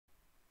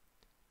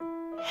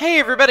Hey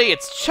everybody,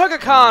 it's Chugga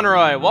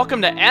Conroy!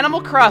 Welcome to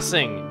Animal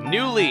Crossing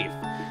New Leaf.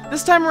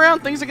 This time around,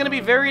 things are going to be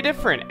very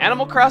different.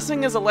 Animal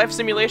Crossing is a life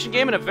simulation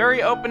game and a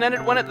very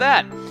open-ended one at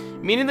that,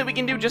 meaning that we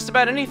can do just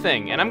about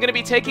anything, and I'm going to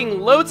be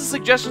taking loads of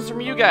suggestions from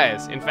you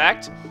guys. In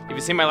fact, if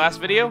you've seen my last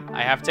video,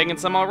 I have taken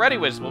some already,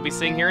 which we'll be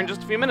seeing here in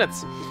just a few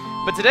minutes.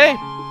 But today,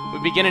 we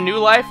begin a new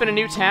life in a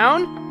new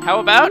town. How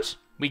about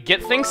we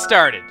get things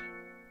started?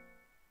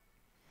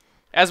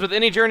 As with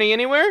any journey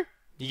anywhere,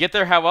 you get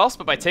there how else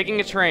but by taking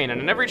a train, and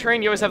on every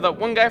train you always have that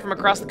one guy from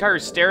across the car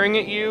who's staring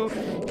at you.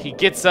 He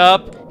gets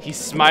up, he's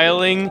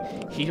smiling,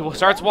 he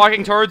starts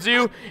walking towards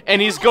you,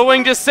 and he's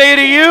going to say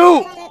to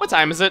you, what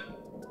time is it?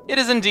 It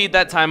is indeed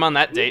that time on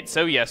that date,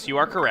 so yes, you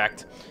are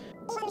correct.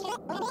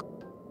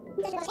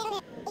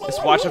 This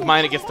watch of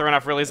mine, it gets thrown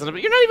off really easily,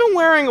 but you're not even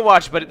wearing a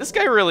watch, but this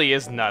guy really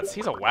is nuts.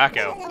 He's a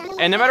wacko.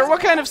 And no matter what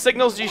kind of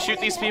signals you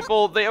shoot these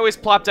people, they always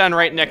plop down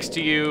right next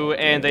to you,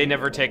 and they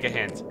never take a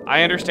hint.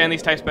 I understand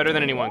these types better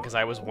than anyone, because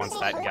I was once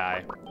that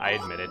guy. I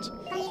admit it.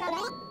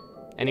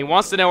 And he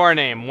wants to know our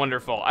name.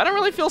 Wonderful. I don't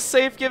really feel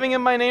safe giving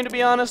him my name, to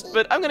be honest,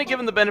 but I'm going to give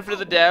him the benefit of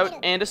the doubt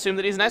and assume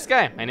that he's a nice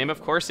guy. My name,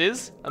 of course,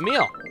 is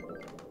Emil.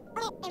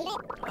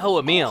 Oh,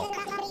 Emil.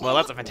 Well,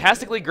 that's a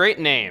fantastically great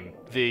name.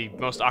 The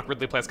most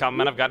awkwardly placed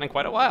compliment I've gotten in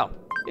quite a while.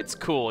 It's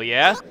cool,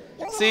 yeah?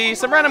 See,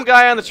 some random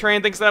guy on the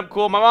train thinks that I'm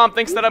cool, my mom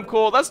thinks that I'm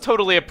cool, that's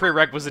totally a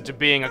prerequisite to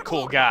being a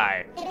cool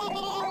guy.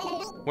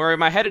 Where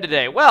am I headed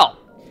today? Well,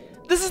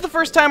 this is the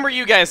first time where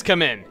you guys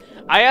come in.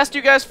 I asked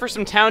you guys for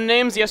some town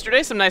names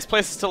yesterday, some nice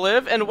places to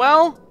live, and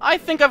well, I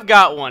think I've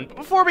got one. But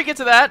before we get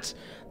to that,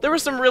 there were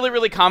some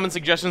really common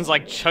suggestions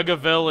like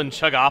Chuggaville and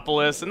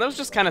Chuggopolis, and those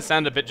just kind of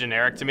sound a bit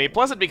generic to me.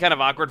 Plus, it'd be kind of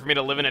awkward for me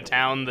to live in a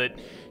town that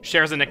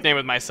shares a nickname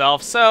with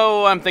myself,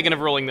 so I'm thinking of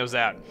ruling those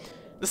out.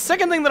 The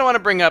second thing that I want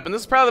to bring up, and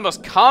this is probably the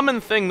most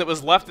common thing that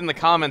was left in the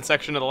comment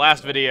section of the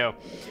last video,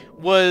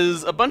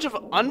 was a bunch of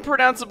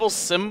unpronounceable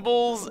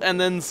symbols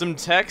and then some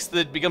text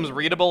that becomes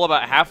readable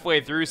about halfway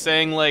through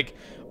saying, like,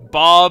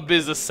 Bob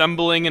is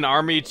assembling an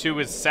army to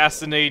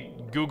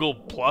assassinate Google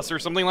Plus or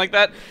something like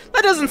that.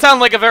 That doesn't sound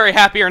like a very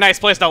happy or nice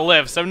place to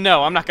live, so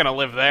no, I'm not gonna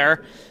live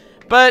there.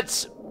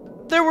 But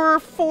there were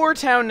 4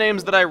 town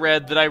names that I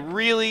read that I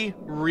really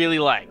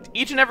liked.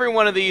 Each and every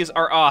one of these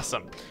are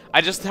awesome. I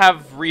just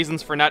have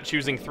reasons for not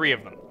choosing 3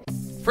 of them.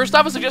 First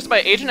off was suggested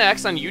by Agent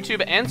X on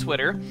YouTube and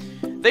Twitter.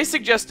 They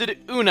suggested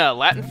Una,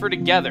 Latin for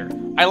together.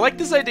 I like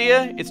this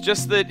idea, it's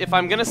just that if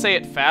I'm gonna say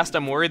it fast,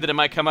 I'm worried that it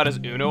might come out as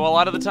Uno a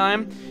lot of the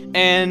time.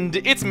 And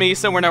it's me,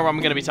 so we're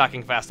I'm gonna be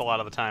talking fast a lot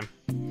of the time.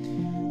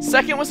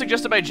 Second was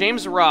suggested by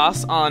James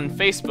Ross on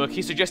Facebook.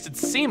 He suggested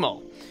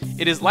Semel.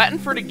 It is Latin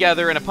for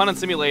together and a pun on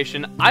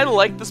simulation. I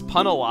like this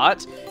pun a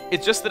lot.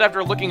 It's just that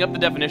after looking up the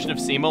definition of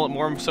Semel, it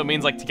more so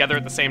means like together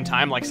at the same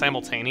time, like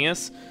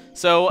simultaneous.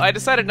 So I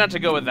decided not to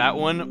go with that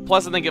one.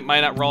 Plus I think it might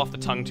not roll off the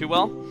tongue too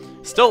well.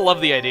 Still love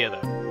the idea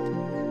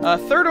though.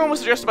 Third one was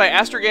suggested by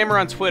AstroGamer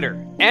on Twitter.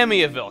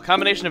 Amiaville,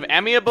 combination of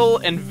amiable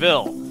and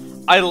ville.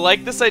 I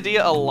like this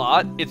idea a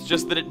lot, it's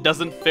just that it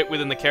doesn't fit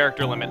within the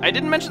character limit. I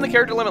didn't mention the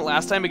character limit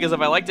last time because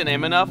if I liked a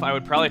name enough, I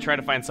would probably try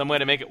to find some way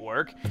to make it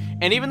work.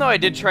 And even though I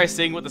did try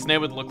seeing what this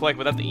name would look like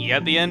without the E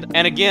at the end,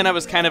 and again, I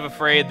was kind of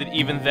afraid that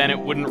even then it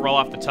wouldn't roll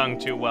off the tongue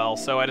too well,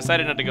 so I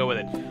decided not to go with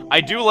it. I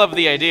do love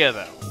the idea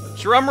though.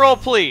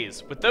 Drumroll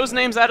please. With those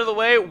names out of the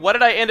way, what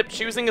did I end up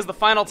choosing as the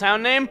final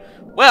town name?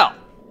 Well,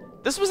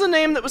 this was a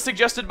name that was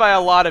suggested by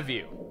a lot of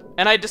you,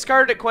 and I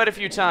discarded it quite a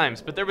few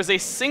times, but there was a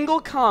single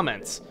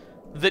comment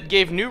that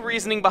gave new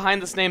reasoning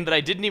behind this name that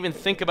I didn't even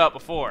think about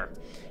before.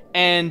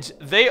 And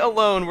they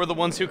alone were the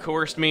ones who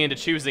coerced me into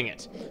choosing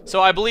it. So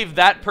I believe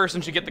that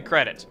person should get the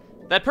credit.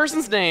 That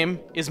person's name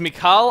is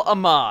Mikal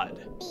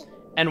Ahmad.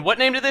 And what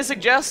name did they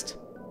suggest?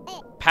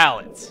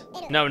 Palette.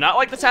 No, not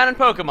like the town in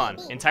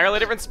Pokemon. Entirely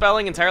different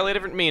spelling, entirely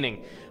different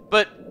meaning.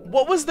 But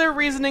what was their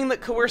reasoning that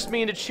coerced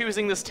me into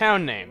choosing this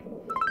town name?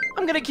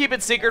 I'm gonna keep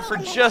it secret for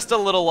just a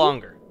little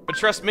longer. But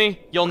trust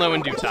me, you'll know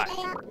in due time.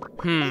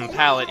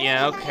 Palette,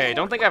 yeah, okay.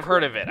 Don't think I've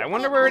heard of it. I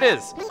wonder where it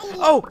is.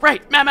 Oh,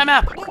 right,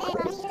 map!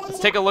 Let's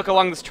take a look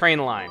along this train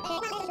line.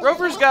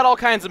 Rover's got all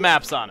kinds of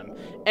maps on him.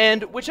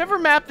 And whichever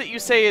map that you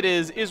say it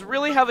is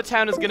really how the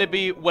town is gonna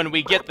be when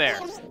we get there.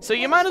 So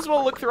you might as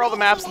well look through all the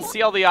maps and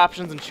see all the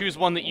options and choose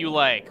one that you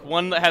like.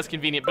 One that has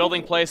convenient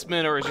building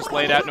placement or is just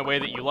laid out in a way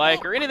that you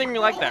like, or anything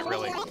like that,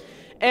 really.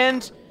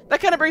 And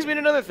that kind of brings me to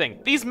another thing.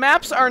 These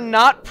maps are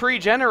not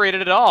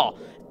pre-generated at all.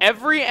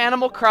 Every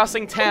Animal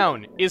Crossing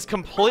town is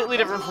completely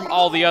different from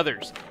all the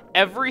others.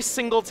 Every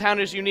single town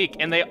is unique,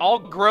 and they all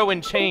grow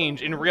and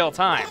change in real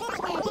time.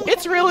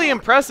 It's really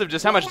impressive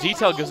just how much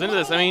detail goes into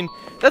this. I mean,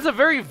 that's a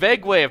very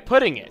vague way of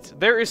putting it.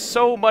 There is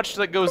so much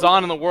that goes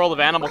on in the world of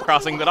Animal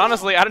Crossing that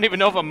honestly, I don't even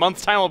know if a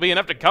month's time will be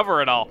enough to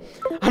cover it all.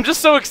 I'm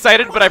just so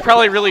excited, but I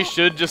probably really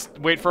should just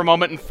wait for a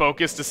moment and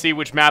focus to see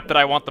which map that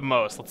I want the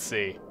most. Let's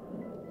see.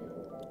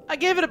 I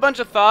gave it a bunch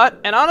of thought,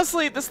 and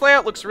honestly, this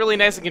layout looks really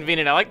nice and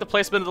convenient. I like the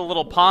placement of the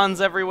little ponds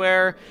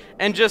everywhere,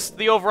 and just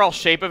the overall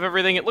shape of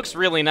everything. It looks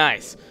really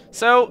nice.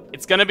 So,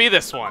 it's gonna be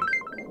this one.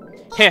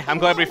 Heh, I'm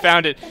glad we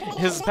found it.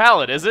 His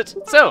Palette, is it?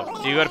 So,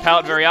 do you go to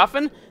Palette very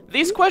often?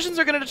 These questions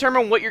are going to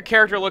determine what your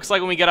character looks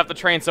like when we get off the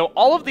train, so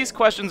all of these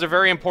questions are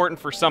very important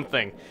for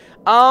something.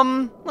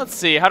 Let's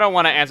see, how do I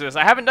want to answer this?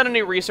 I haven't done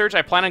any research.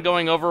 I plan on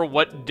going over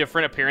what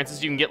different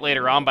appearances you can get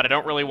later on, but I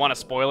don't really want to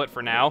spoil it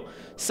for now.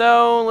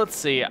 So, let's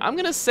see, I'm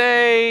gonna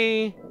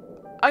say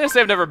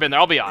I've never been there,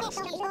 I'll be honest.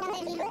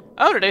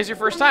 Oh, today's your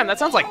first time. That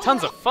sounds like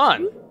tons of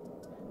fun.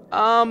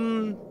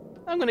 I'm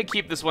gonna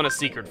keep this one a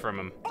secret from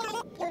him.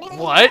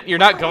 What? You're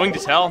not going to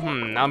tell?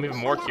 Now I'm even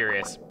more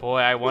curious. Boy,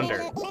 I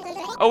wonder.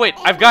 Oh wait,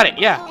 I've got it,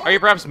 yeah. Are you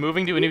perhaps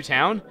moving to a new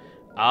town?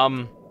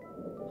 I'll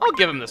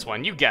give him this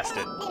one, you guessed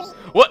it.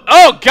 What?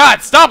 Oh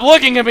god, stop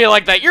looking at me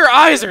like that! Your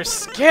eyes are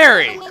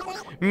scary!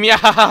 Yeah,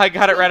 I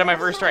got it right on my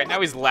first try.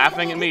 Now he's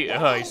laughing at me.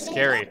 Oh, he's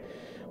scary.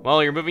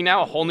 Well, you're moving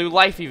now, a whole new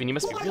life even. You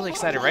must be really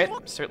excited, right?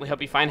 Certainly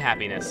hope you find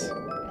happiness.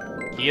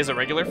 He is a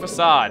regular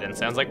facade, and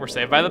sounds like we're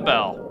saved by the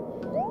bell.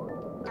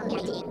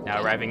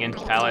 Now arriving in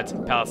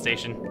Pallet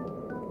Station.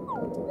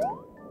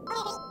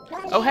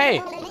 Oh hey,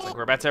 looks like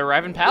we're about to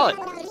arrive in Pallet.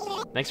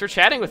 Thanks for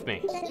chatting with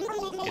me.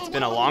 It's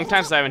been a long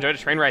time since I've enjoyed a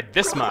train ride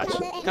this much.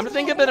 Come to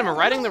think of it, I'm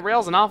riding the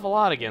rails an awful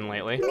lot again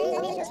lately.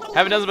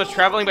 Haven't done as much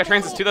traveling by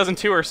train since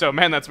 2002 or so.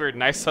 Man, that's weird.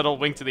 Nice subtle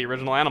wink to the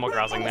original Animal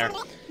Crossing there.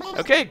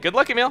 Okay, good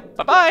luck, Emil.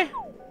 Bye-bye!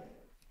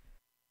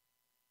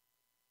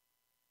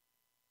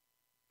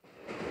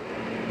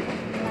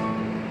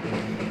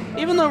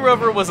 Even though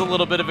Rover was a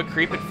little bit of a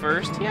creep at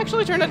first, he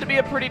actually turned out to be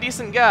a pretty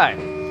decent guy.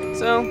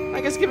 So,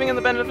 I guess giving him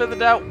the benefit of the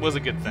doubt was a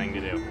good thing to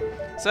do.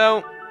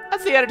 So,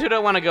 that's the attitude I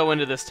want to go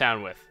into this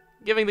town with.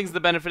 Giving things the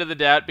benefit of the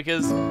doubt,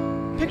 because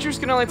pictures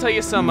can only tell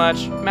you so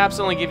much, maps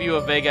only give you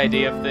a vague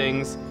idea of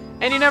things,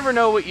 and you never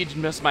know what you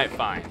just might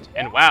find.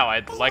 And wow,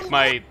 I like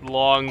my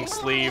long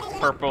sleeve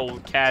purple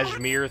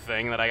cashmere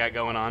thing that I got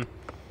going on.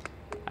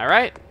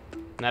 Alright,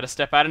 now to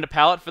step out into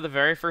Pallet for the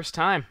very first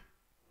time.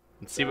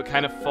 And see what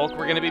kind of folk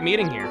we're going to be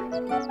meeting here.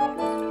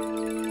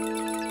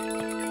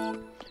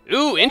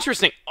 Ooh,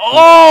 interesting.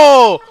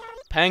 Oh!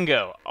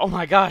 Pango. Oh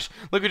my gosh,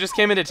 look who just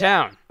came into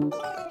town.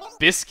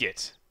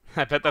 Biscuit.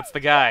 I bet that's the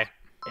guy.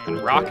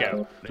 And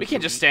Rocco. We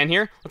can't just stand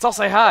here. Let's all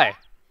say hi.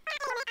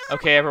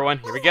 Okay, everyone,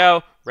 here we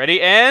go.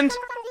 Ready, and...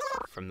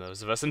 From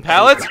those of us in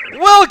Pallets,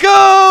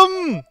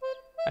 welcome!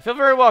 I feel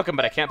very welcome,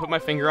 but I can't put my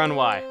finger on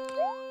why.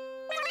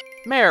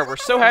 Mayor, we're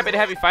so happy to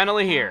have you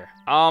finally here.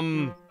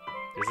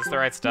 Is this the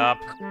right stop?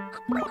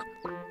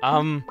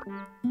 Don't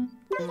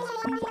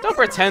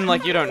pretend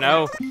like you don't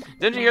know.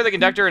 Didn't you hear the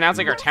conductor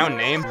announcing our town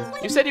name?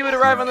 You said you would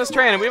arrive on this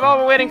train, and we've all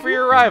been waiting for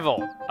your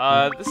arrival.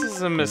 This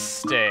is a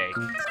mistake.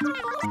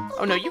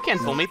 Oh no, you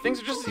can't fool me.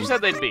 Things are just as you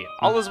said they'd be.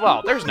 All is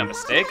well. There's no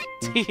mistake.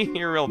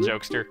 You're a real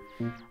jokester.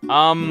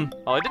 Well,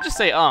 I did just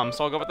say so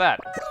I'll go with that.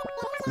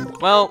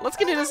 Well, let's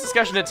get into this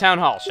discussion at Town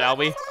Hall, shall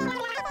we?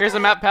 Here's a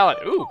map palette.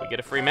 Ooh, we get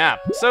a free map.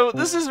 So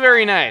this is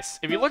very nice.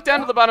 If you look down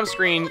to the bottom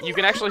screen, you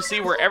can actually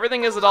see where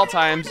everything is at all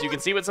times. You can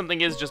see what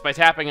something is just by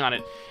tapping on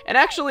it. And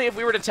actually, if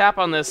we were to tap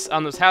on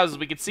those houses,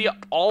 we could see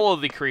all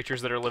of the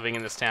creatures that are living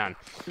in this town.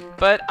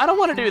 But I don't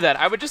want to do that.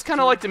 I would just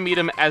kind of like to meet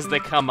them as they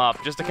come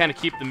up, just to kind of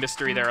keep the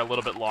mystery there a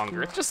little bit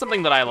longer. It's just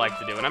something that I like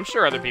to do, and I'm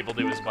sure other people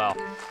do as well.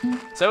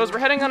 So as we're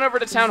heading on over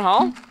to Town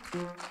Hall,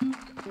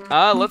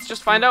 let's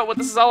just find out what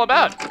this is all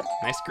about.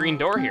 Nice green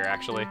door here,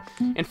 actually.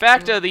 In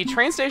fact, the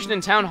train station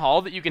and Town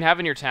Hall that you can have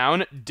in your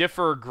town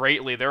differ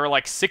greatly. There are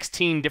like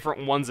 16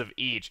 different ones of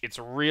each. It's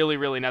really,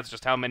 really nuts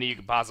just how many you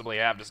could possibly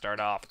have to start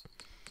off.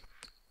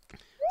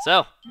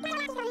 So,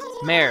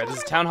 Mayor, this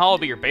is Town Hall will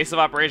be your base of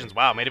operations.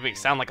 Wow, made me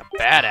sound like a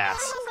badass.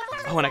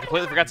 Oh, and I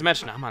completely forgot to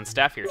mention, I'm on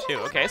staff here too.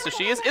 Okay, so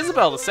she is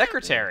Isabel, the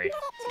secretary.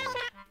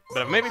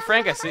 But if I may be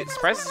frank, I'm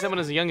surprised to see someone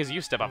as young as you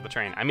step off the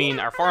train. I mean,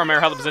 our former mayor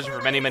held the position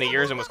for many, many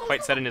years and was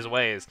quite set in his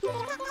ways.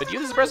 But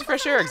youth is a breath of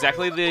fresh air,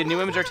 exactly the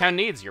new image our town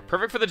needs. You're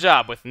perfect for the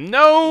job. With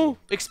no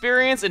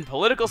experience in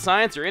political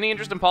science or any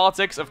interest in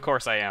politics, of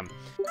course I am.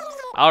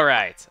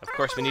 Alright, of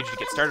course we need you to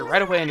get started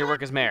right away on your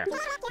work as mayor.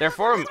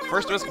 Therefore,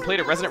 first of us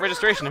complete a resident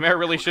registration. A mayor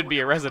really should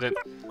be a resident.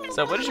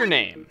 So, what is your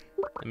name?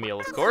 Emil,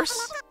 of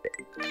course.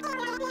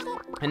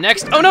 And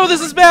next, oh no,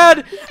 this is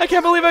bad! I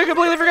can't believe I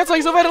completely forgot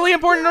something so vitally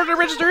important. In order to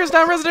register as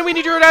town resident, we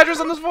need your address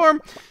on this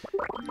form.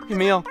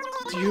 Emil,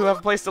 do you have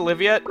a place to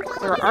live yet?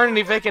 There aren't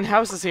any vacant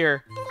houses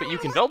here, but you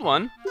can build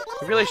one.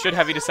 I really should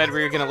have you decide where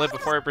you're gonna live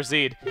before I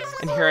proceed.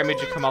 And here I made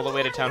you come all the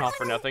way to Town Hall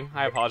for nothing.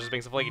 I apologize for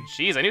being so flaky.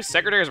 Jeez, I knew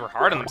secretaries were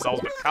hard on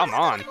themselves, but come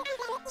on.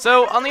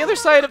 So, on the other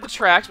side of the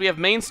tracks, we have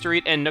Main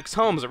Street and Nook's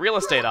Homes, a real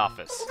estate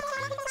office.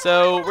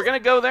 So, we're gonna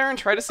go there and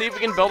try to see if we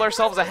can build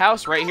ourselves a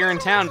house right here in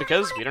town,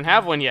 because we don't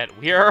have one yet.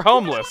 We are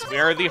homeless. We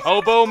are the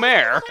hobo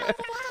mayor.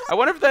 I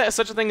wonder if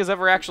such a thing has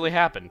ever actually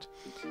happened.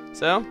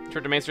 So,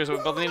 turn to Main Street, so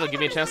we build the need. It'll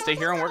give you a chance to stay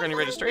here and work on your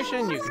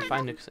registration. You can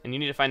find Nook's, and you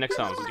need to find Nook's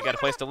Homes. If you got a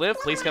place to live,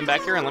 please come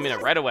back here and let me know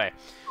right away.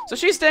 So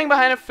she's staying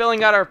behind and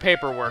filling out our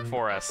paperwork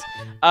for us.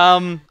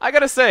 I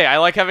gotta say, I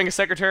like having a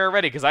secretary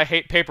already, because I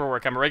hate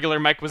paperwork. I'm a regular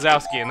Mike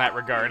Wazowski in that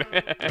regard.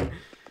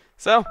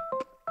 So,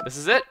 this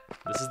is it.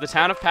 This is the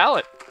town of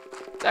Pallet.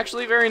 It's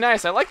actually very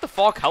nice. I like the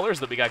fall colors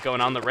that we got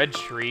going on, the red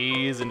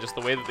trees and just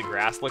the way that the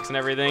grass looks and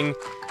everything.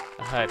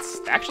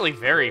 It's actually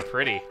very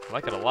pretty. I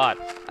like it a lot.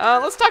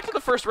 Let's talk to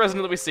the first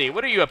resident that we see.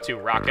 What are you up to,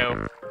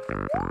 Rocco?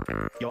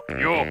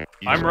 Yo,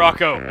 I'm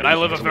Rocco, and I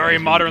live a very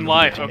modern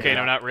life. Okay,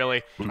 no, not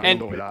really.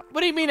 And what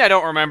do you mean I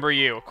don't remember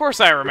you? Of course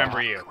I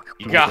remember you.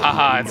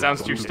 Gahaha, it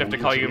sounds too stiff to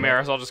call you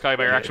Mayor, so I'll just call you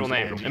by your actual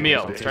name.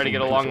 Emil, let's try to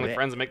get along with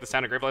friends and make this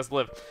town a great place to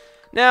live.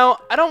 Now,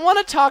 I don't want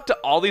to talk to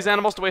all these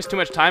animals to waste too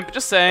much time, but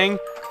just saying,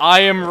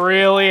 I am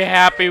really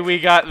happy we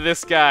got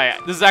this guy.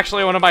 This is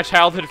actually one of my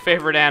childhood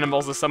favorite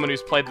animals as someone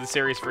who's played the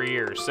series for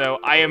years, so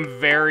I am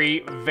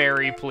very,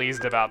 very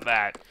pleased about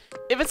that.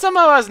 If it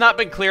somehow has not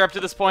been clear up to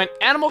this point,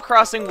 Animal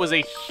Crossing was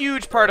a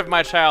huge part of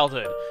my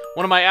childhood,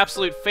 one of my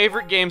absolute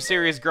favorite game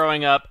series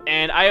growing up,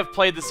 and I have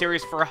played the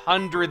series for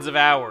hundreds of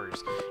hours.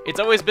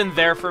 It's always been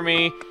there for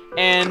me,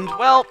 and,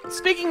 well,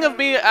 speaking of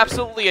me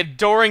absolutely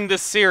adoring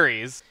this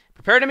series,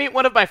 prepare to meet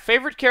one of my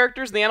favorite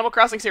characters in the Animal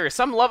Crossing series.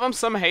 Some love him,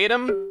 some hate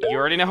him. You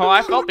already know how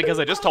I felt because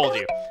I just told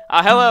you.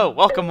 Hello,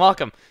 welcome,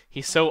 welcome.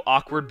 He's so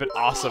awkward but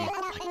awesome.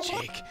 Like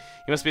Jake.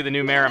 You must be the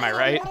new mayor, am I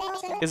right?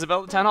 Isabel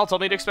at the town hall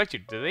told me to expect you.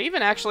 Do they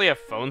even actually have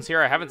phones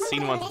here? I haven't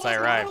seen one since I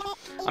arrived.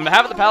 On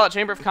behalf of the Pallet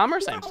Chamber of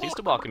Commerce, I'm pleased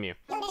to welcome you.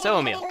 So,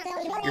 Emil,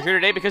 you're here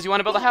today because you want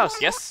to build a house,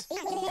 yes?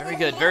 Very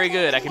good, very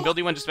good. I can build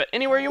you one just about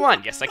anywhere you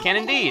want. Yes, I can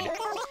indeed.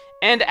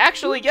 And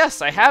actually,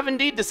 yes, I have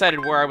indeed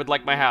decided where I would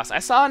like my house. I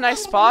saw a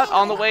nice spot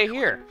on the way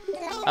here.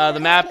 The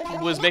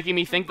map was making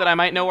me think that I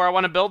might know where I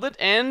want to build it,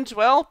 and,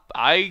 well,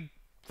 I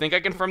think I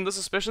confirmed the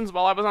suspicions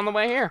while I was on the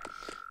way here.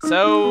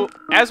 So,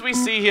 as we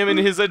see him in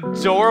his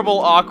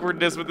adorable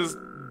awkwardness with his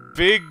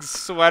big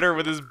sweater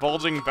with his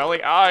bulging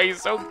belly.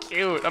 He's so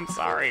cute. I'm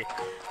sorry.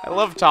 I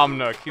love Tom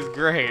Nook. He's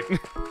great.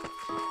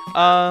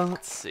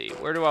 Let's see.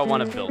 Where do I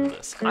want to build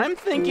this? I'm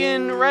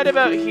thinking right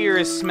about here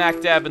is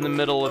smack dab in the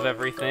middle of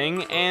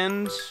everything,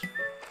 and...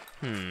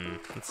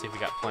 let's see if we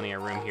got plenty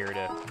of room here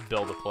to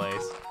build a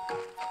place.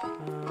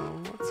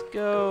 Let's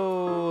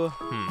go...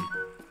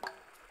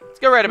 Let's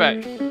go right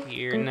about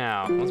here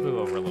now. Let's move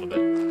over a little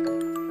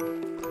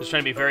bit. Just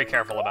trying to be very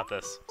careful about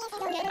this.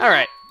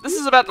 Alright, this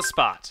is about the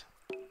spot.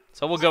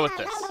 So we'll go with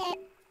this.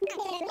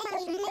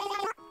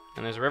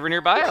 And there's a river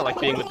nearby. I like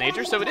being with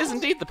nature, so it is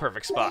indeed the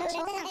perfect spot.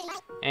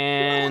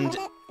 And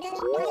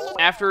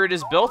after it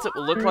is built, it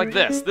will look like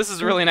this. This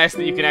is really nice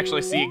that you can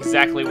actually see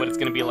exactly what it's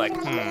going to be like.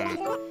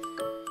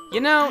 You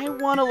know, I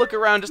want to look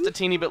around just a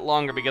teeny bit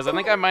longer because I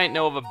think I might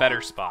know of a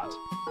better spot.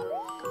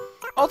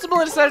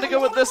 Ultimately, I decided to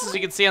go with this, as you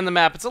can see on the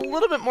map. It's a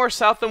little bit more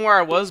south than where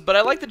I was, but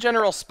I like the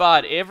general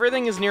spot.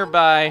 Everything is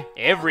nearby.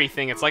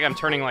 Everything. It's like I'm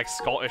turning, like,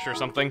 Scottish or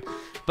something.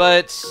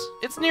 But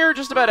it's near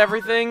just about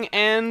everything,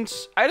 and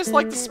I just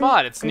like the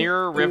spot. It's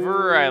near a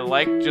river. I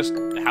like just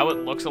how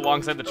it looks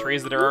alongside the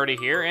trees that are already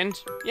here, and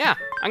yeah,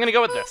 I'm gonna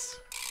go with this.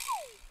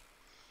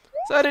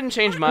 So that didn't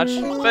change much,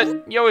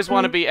 but you always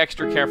want to be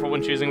extra careful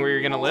when choosing where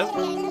you're gonna live.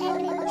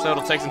 So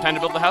it'll take some time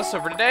to build the house,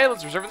 so for today,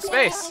 let's reserve the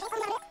space.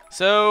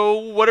 So,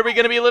 what are we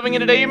going to be living in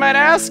today, you might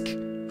ask?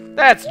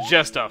 That's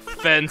just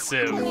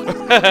offensive.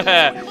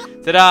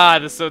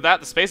 Ta-da! So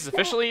the space is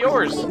officially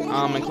yours,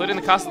 including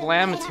the cost of the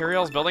land,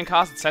 materials, building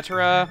costs,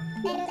 etc.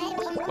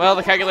 Well,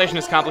 the calculation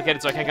is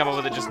complicated, so I can't come up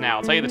with it just now.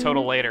 I'll tell you the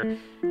total later.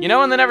 You know,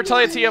 when they never tell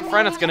it to you up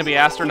front, it's going to be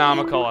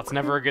astronomical. That's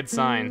never a good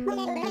sign.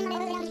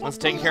 Once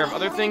taking care of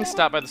other things,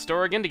 stop by the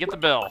store again to get the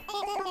bill.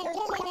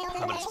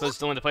 But I suppose it's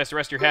still in the place to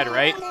rest your head,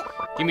 right?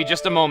 Give me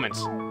just a moment.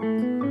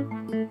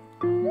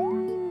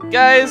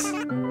 Guys,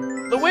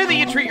 the way that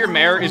you treat your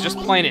mayor is just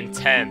plain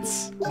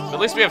intense. At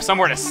least we have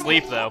somewhere to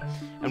sleep, though.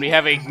 And we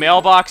have a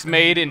mailbox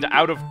made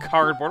out of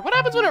cardboard. What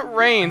happens when it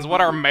rains?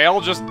 What, our mail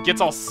just gets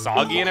all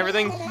soggy and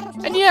everything?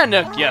 And yeah,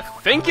 Nook, you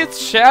think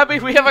it's shabby?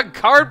 We have a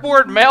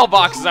cardboard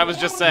mailbox, as I was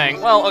just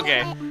saying. Well,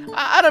 okay.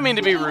 I don't mean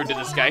to be rude to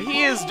this guy.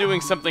 He is doing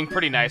something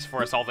pretty nice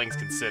for us, all things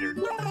considered.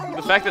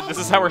 The fact that this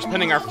is how we're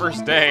spending our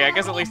first day, I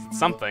guess at least it's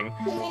something.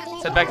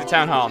 Let's head back to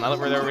Town Hall. Now that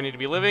we're there where we need to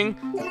be living,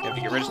 we have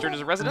to get registered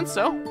as a resident,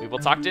 so we will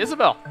talk to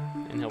Isabel.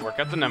 And he'll work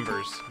out the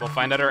numbers. We'll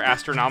find out our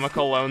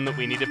astronomical loan that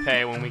we need to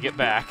pay when we get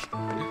back.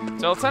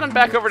 So let's head on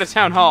back over to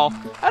Town Hall.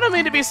 I don't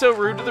mean to be so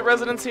rude to the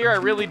residents here, I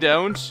really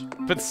don't.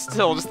 But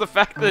still, just the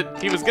fact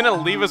that he was gonna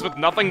leave us with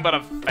nothing but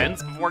a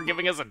fence before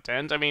giving us a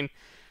tent, I mean,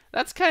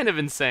 that's kind of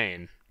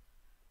insane.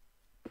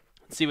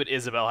 Let's see what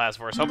Isabel has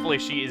for us. Hopefully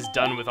she is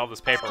done with all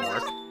this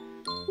paperwork.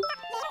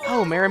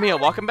 Oh, Marimia,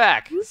 welcome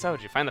back. So,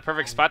 did you find the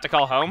perfect spot to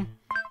call home?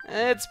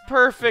 It's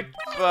perfect,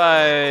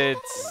 but...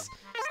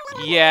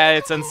 yeah,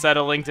 it's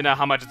unsettling to know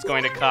how much it's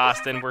going to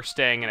cost, and we're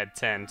staying in a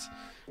tent.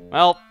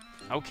 Well,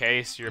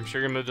 okay, so I'm sure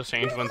your mood will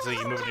change once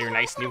you move to your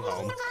nice new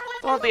home.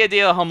 Don't let the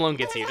idea of a home loan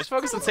get to you. Just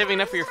focus on saving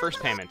enough for your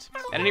first payment.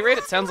 At any rate,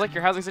 it sounds like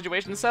your housing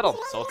situation is settled,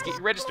 so let's get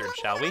you registered,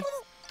 shall we?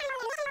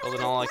 Filled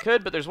in all I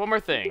could, but there's one more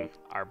thing.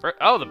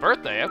 Oh, the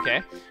birthday,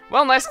 okay.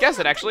 Well, nice guess,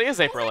 it actually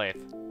is April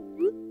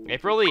 8th.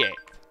 April the 8th.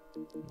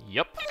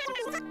 Yup.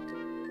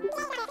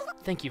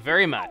 Thank you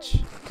very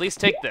much. Please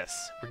take this.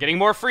 We're getting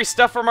more free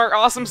stuff from our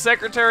awesome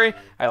secretary.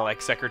 I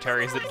like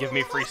secretaries that give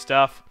me free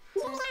stuff.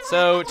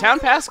 So, town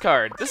pass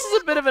card. This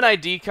is a bit of an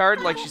ID card,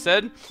 like she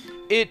said.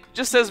 It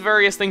just says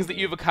various things that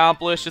you've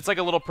accomplished. It's like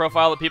a little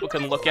profile that people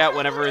can look at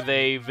whenever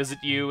they visit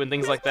you and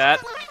things like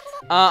that.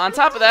 On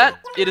top of that,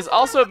 it is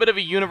also a bit of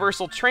a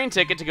universal train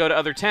ticket to go to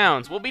other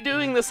towns. We'll be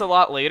doing this a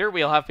lot later.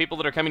 We'll have people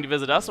that are coming to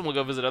visit us, and we'll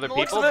go visit other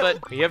people,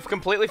 but we have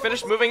completely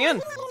finished moving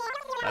in.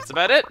 That's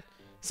about it.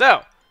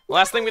 So, the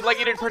last thing we'd like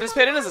you to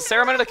participate in is a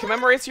ceremony that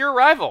commemorates your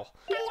arrival.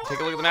 Take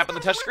a look at the map on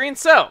the touchscreen.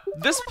 So,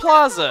 this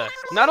plaza,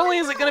 not only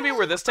is it going to be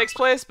where this takes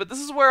place, but this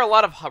is where a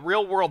lot of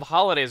real-world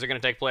holidays are going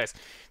to take place.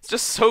 It's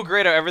just so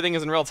great how everything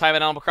is in real time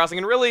at Animal Crossing,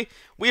 and really,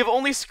 we have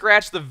only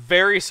scratched the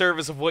very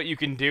surface of what you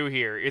can do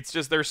here. It's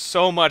just, there's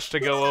so much to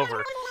go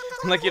over.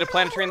 I'd like you to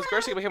plant a tree in the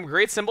square so you can become a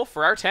great symbol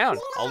for our town.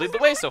 I'll lead the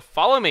way, so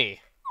follow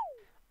me.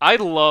 I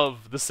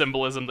love the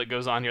symbolism that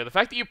goes on here. The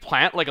fact that you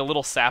plant like a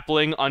little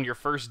sapling on your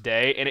first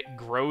day and it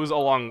grows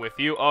along with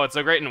you. Oh, it's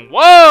so great. And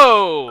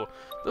whoa!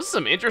 Those are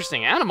some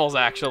interesting animals,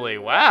 actually.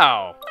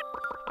 Wow.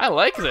 I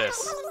like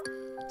this.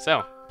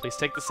 So, please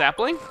take the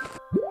sapling.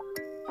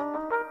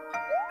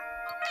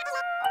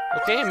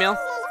 Okay, Emil.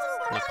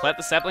 Now plant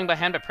the sapling by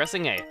hand by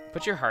pressing A.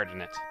 Put your heart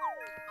in it.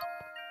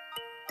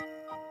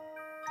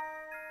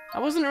 I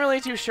wasn't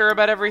really too sure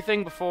about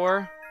everything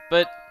before,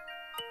 but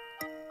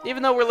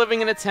even though we're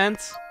living in a tent,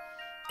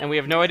 and we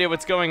have no idea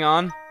what's going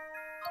on,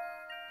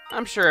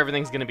 I'm sure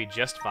everything's gonna be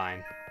just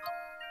fine.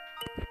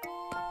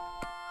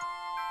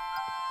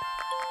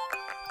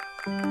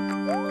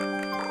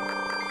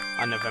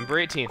 On November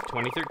 18th,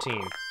 2013,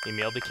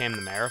 Emil became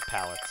the mayor of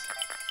Pallets.